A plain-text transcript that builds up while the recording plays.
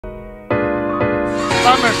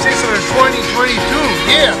Summer Sizzler 2022.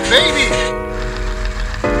 Yeah, baby.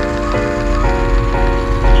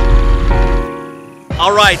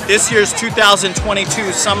 All right, this year's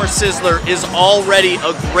 2022 Summer Sizzler is already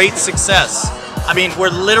a great success. I mean, we're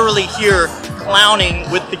literally here clowning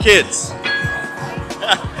with the kids.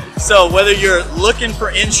 So whether you're looking for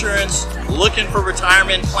insurance, looking for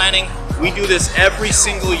retirement planning, we do this every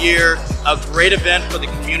single year. A great event for the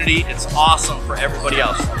community. It's awesome for everybody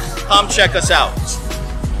else. Come check us out.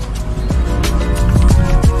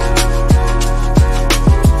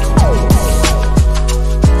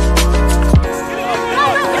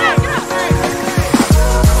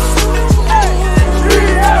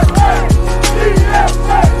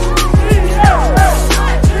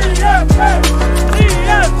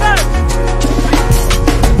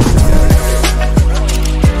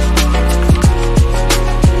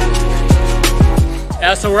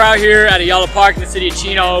 Yeah, so we're out here at Ayala Park in the city of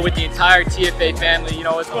Chino with the entire TFA family. You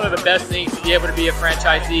know, it's one of the best things to be able to be a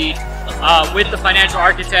franchisee with the financial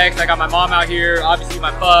architects. I got my mom out here, obviously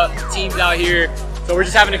my pup, the team's out here. So we're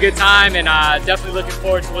just having a good time and definitely looking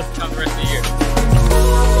forward to what's to come the rest of the year.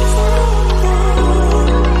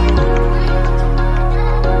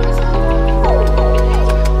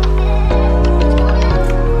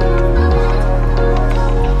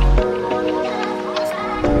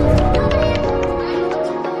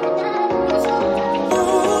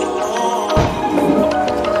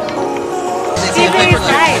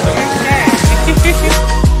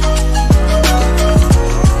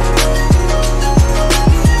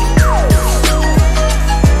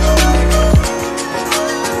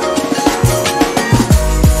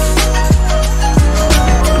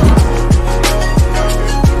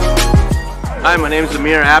 Hi, my name is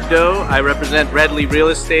Amir Abdo. I represent Redley Real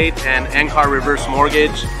Estate and Ancar Reverse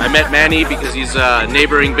Mortgage. I met Manny because he's a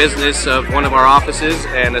neighboring business of one of our offices,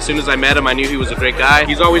 and as soon as I met him, I knew he was a great guy.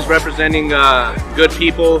 He's always representing good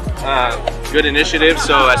people, good initiatives,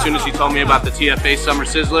 so as soon as he told me about the TFA Summer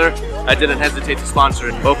Sizzler, I didn't hesitate to sponsor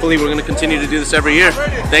it. Hopefully we're going to continue to do this every year.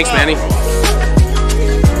 Thanks, Manny.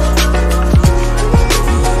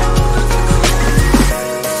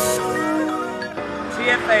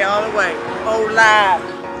 TFA all the way. Oh, live.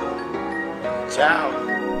 Ciao.